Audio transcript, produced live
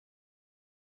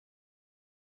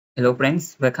Hello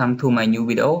friends, welcome to my new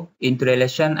video. In today's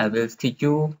lesson, I will teach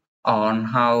you on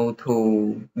how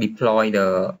to deploy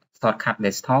the shortcut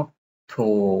desktop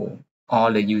to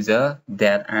all the users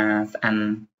that are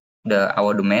under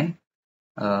our domain.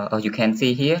 As you can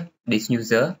see here, this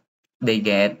user, they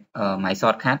get my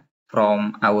shortcut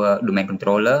from our domain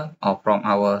controller or from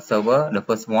our server. The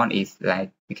first one is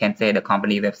like, you can say the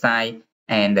company website,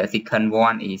 and the second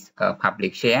one is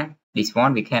public share. This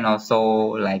one we can also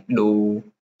like do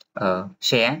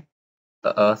share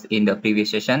us in the previous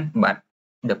session, but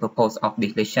the purpose of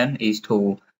this lesson is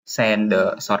to send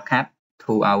the shortcut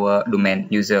to our domain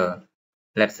user.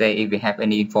 Let's say if we have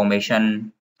any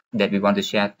information that we want to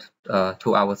share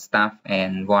to our staff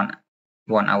and want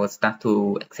our staff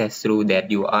to access through that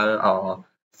URL or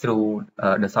through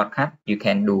the shortcut, you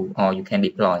can do or you can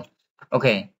deploy.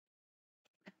 Okay,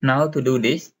 now to do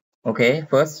this, okay,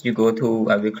 first you go to,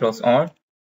 I will close all,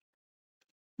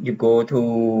 you go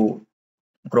to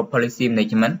group policy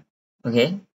management.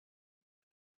 Okay,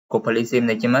 group policy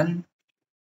management,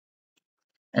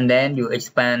 and then you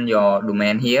expand your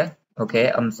domain here.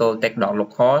 Okay,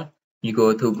 msolved.local. You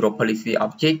go to group policy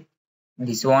object.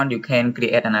 This one you can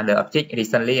create another object.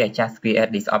 Recently I just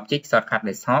create this object shortcut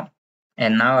desktop,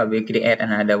 and now I will create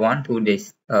another one to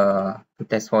this to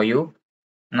test for you.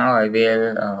 Now I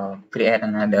will create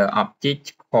another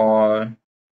object called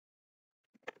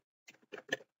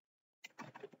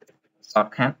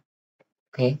shortcut.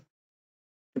 Okay,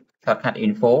 shortcut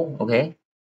info. Okay,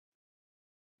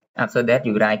 after that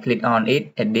you right click on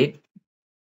it, edit.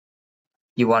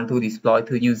 You want to deploy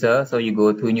to user, so you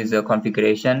go to user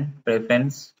configuration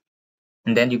preference,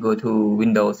 and then you go to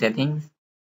Windows settings,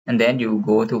 and then you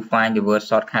go to find the word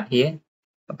shortcut here.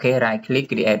 Okay, right click,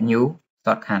 create new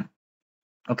shortcut.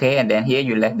 Okay, and then here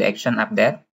you let the action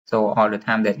update, so all the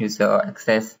time that user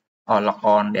access or log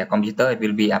on their computer, it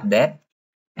will be update.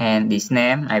 And this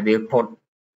name I will put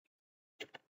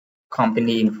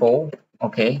company info.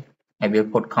 Okay, I will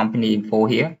put company info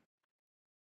here.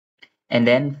 And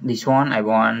then this one I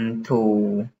want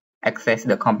to access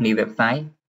the company website.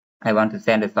 I want to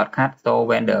send the shortcut, so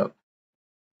when the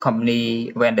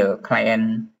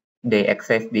client they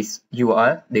access this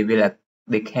URL,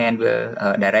 they can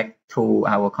direct to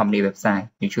our company website.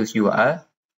 You choose URL.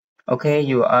 Okay,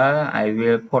 URL I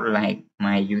will put like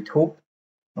my YouTube.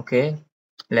 Okay,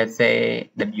 let's say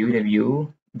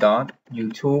www.youtube.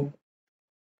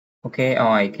 Okay, or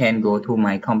I can go to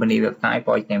my company website,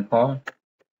 for example.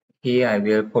 Here I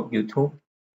will put YouTube.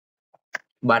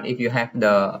 But if you have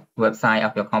the website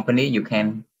of your company, you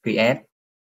can create.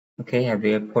 Okay, I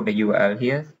will put the URL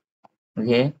here.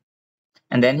 Okay,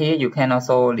 and then here you can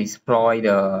also deploy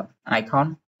the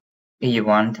icon. If you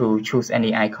want to choose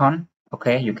any icon,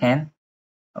 okay, you can.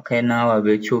 Okay, now I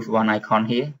will choose one icon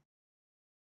here.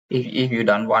 If you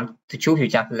don't want to choose, you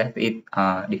just let it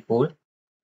default.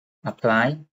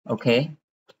 Apply. Okay.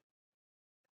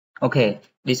 Okay,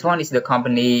 this one is the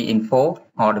company info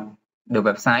or the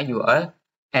website URL,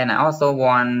 and I also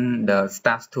want the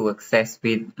staff to access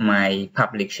with my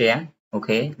public share.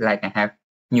 Okay, like I have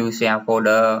new share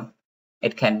folder.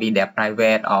 It can be their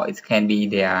private or it can be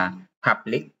their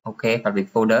public. Okay, public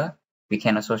folder we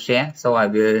can also share. So I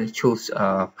will choose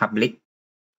a public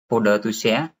folder to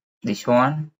share. This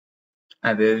one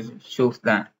I will choose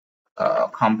the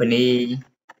company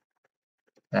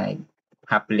like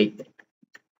public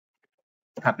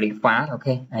file.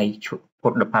 Okay, I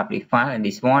put the public file, and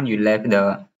this one you left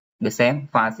the same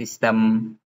file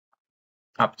system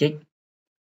object.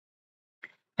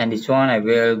 And this one I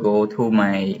will go to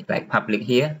my like public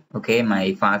here. Okay,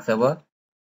 my file server,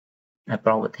 my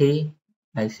property.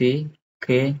 I see.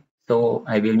 Okay, so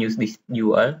I will use this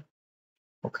URL.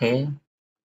 Okay,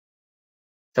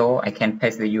 so I can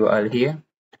paste the URL here,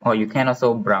 or you can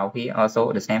also browse here,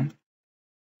 also the same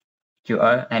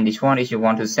URL. And this one is you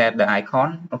want to set the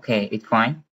icon. Okay, it's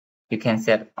fine. You can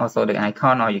set also the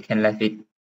icon, or you can leave it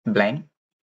blank.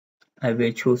 I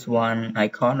will choose one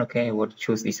icon. Okay, I will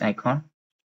choose this icon.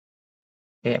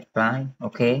 Okay, apply.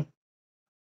 Okay,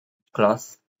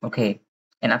 close. Okay,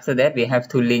 and after that we have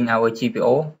to link our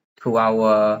GPO to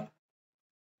our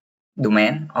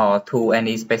domain or to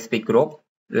any specific group.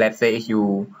 Let's say if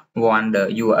you want the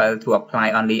URL to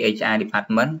apply only HR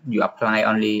department, you apply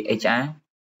only HR,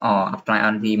 or apply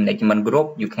only management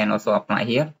group, you can also apply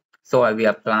here. So I will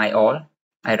apply all.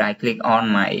 I right click on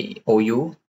my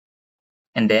OU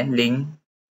and then link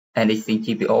existing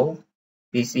GPO.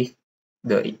 This is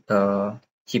the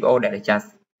GPO that I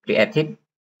just created,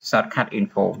 shortcut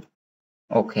info.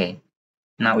 Okay,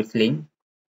 now it's linked.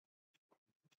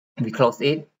 We close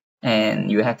it, and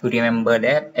you have to remember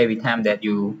that every time that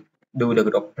you do the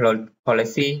group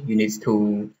policy, you need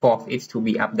to force it to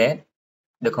be updated.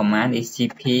 The command is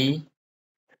gp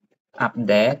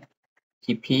update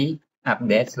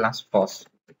 /force.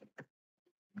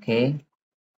 Okay.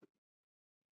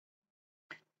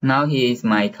 Now here is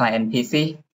my client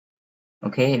PC.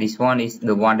 Okay, this one is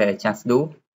the one that I just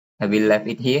do. I will leave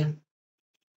it here.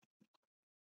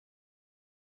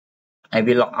 I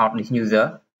will log out this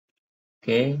user.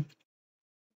 Okay,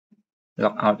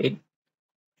 log out it.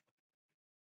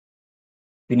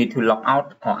 We need to log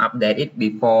out or update it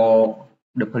before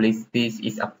the policy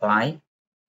is applied.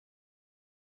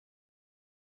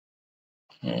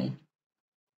 Okay,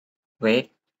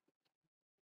 wait.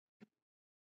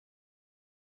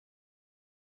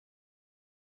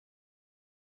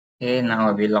 Okay, now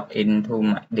I will log into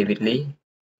my David Lee,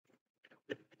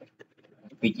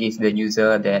 which is the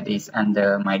user that is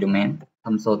under my domain,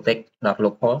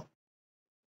 msolved.local.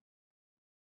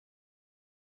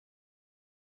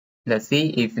 Let's see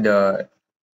if our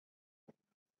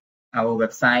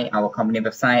website, our company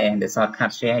website, and the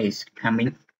shortcut share is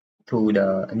coming to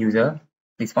the user.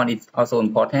 This one is also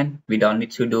important. We don't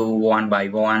need to do one by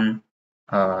one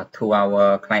to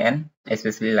our client,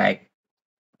 especially like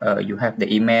you have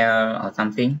the email or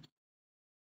something.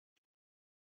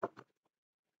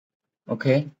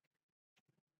 Okay.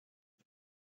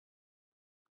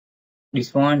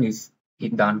 This one is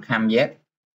it don't come yet.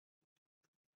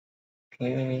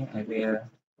 Okay, I will.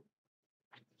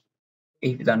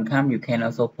 If it don't come, you can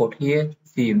also put here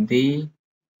CMD,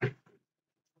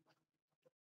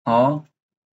 or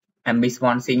I miss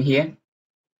one thing here.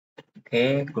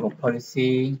 Okay, group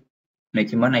policy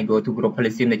management. I go to group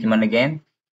policy management again.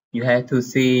 You have to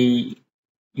see,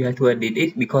 you have to edit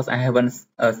it because I haven't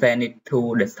sent it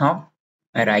to desktop.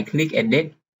 I right click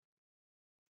edit.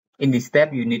 In this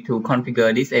step, you need to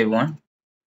configure this everyone.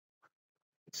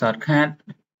 Shortcut.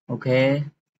 Okay.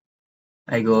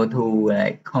 I go to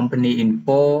like company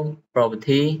info,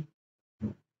 property.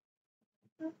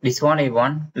 This one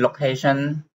everyone,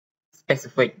 location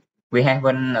specific. We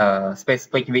haven't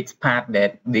specific which part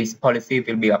that this policy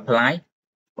will be applied.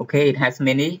 Okay, it has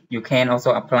many. You can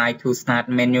also apply to start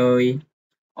manually,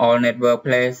 all network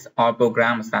place, all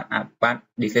program startup. But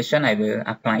this session I will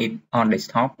apply it on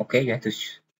desktop. Okay, you have to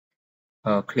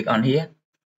click on here.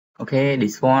 Okay,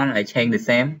 this one I change the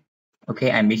same.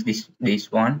 Okay, I mix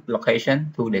this one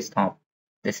location to desktop.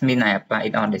 This means I apply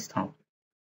it on desktop.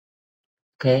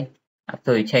 Okay,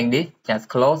 after you change this, just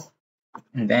close,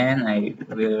 and then I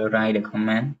will write the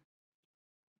command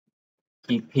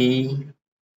gp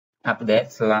update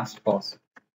 /force.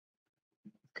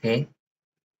 Okay,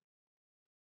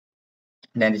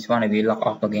 then this one I will log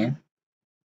off again.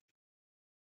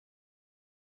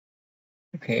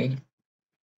 Okay.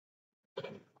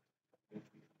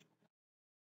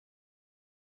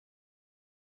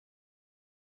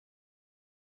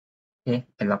 Okay,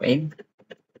 I log in.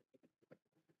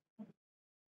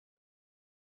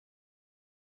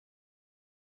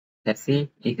 Let's see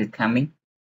if it's coming.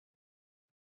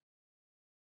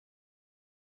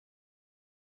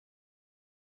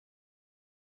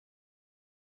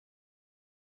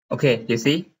 Okay, you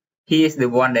see, he is the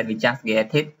one that we just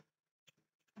get it.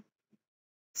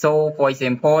 So for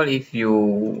example, if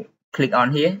you click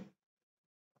on here,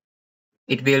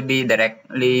 it will be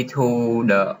directly to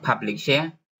the public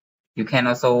share. You can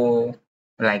also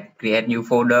like create new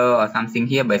folder or something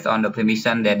here based on the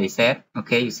permission that they set.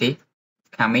 Okay, you see,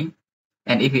 coming.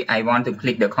 And if I want to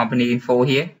click the company info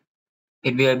here,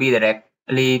 it will be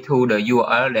directly to the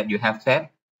URL that you have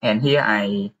set. And here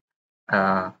I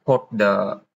put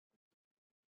my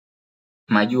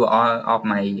URL of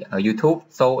my YouTube,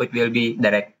 so it will be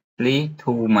directly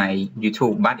to my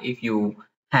YouTube. But if you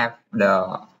have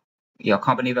your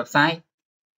company website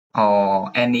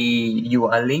or any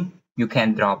URL link, you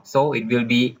can drop, so it will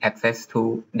be access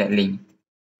to that link.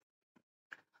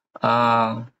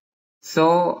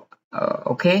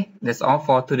 Okay, that's all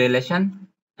for today's lesson.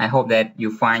 I hope that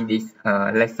you find this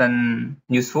lesson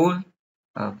useful.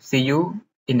 See you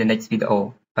in the next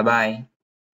video. Bye bye.